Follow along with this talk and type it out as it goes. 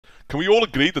Can we all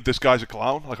agree that this guy's a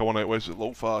clown? Like, I want to, where's it?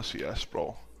 Lothar CS,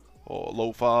 bro. Or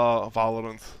Lothar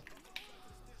VALORANT.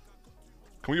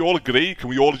 Can we all agree? Can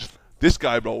we all just... This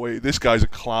guy, bro, wait, this guy's a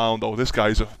clown, though. This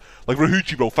guy's a... Like,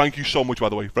 Rahuchi, bro, thank you so much, by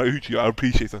the way. Rahuchi, I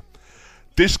appreciate it.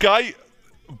 This guy,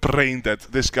 brain dead.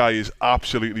 This guy is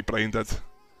absolutely brain dead.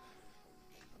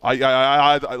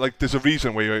 I like, there's a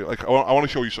reason, wait, like, I want to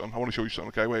show you something. I want to show you something,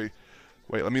 okay?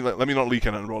 Wait, let me not leak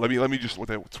anything, bro. Let me just, look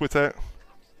at Twitter.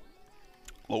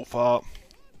 Lothar.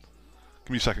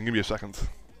 Give me a second.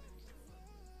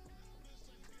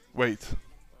 Wait.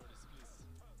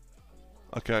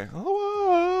 Okay.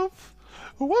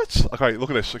 What? Okay, look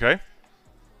at this, okay?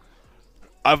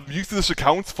 I've muted this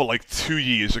account for like 2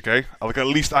 years, okay? Like, at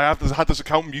least I have had this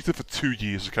account muted for 2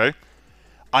 years, okay?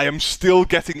 I am still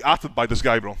getting atted by this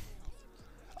guy, bro.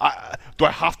 Do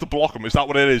I have to block him? Is that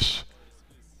what it is?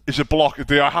 Is it block?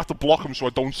 Do I have to block him so I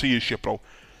don't see his shit, bro?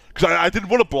 Because I didn't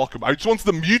want to block him. I just wanted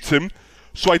to mute him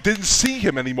so I didn't see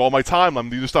him anymore on my timeline.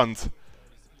 Do you understand?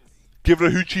 Give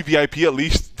Rahuchi VIP at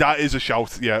least. That is a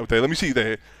shout. Yeah, okay, let me see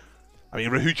there. I mean,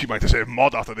 Rahuchi might have said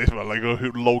mod after this, but like,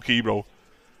 low-key, bro.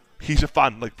 He's a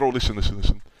fan. Like, bro, listen. I'm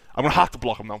going to have to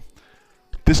block him now.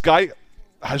 This guy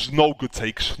has no good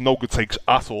takes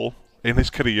at all in his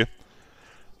career.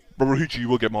 But Rahuchi, you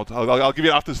will get mod. I'll give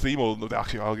you it after stream, or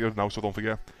actually, I'll give it now, so don't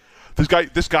forget. This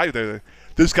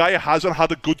guy hasn't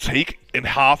had a good take in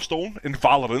Hearthstone, in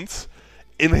Valorant,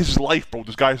 in his life, bro.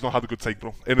 This guy has not had a good take,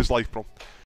 bro. In his life, bro.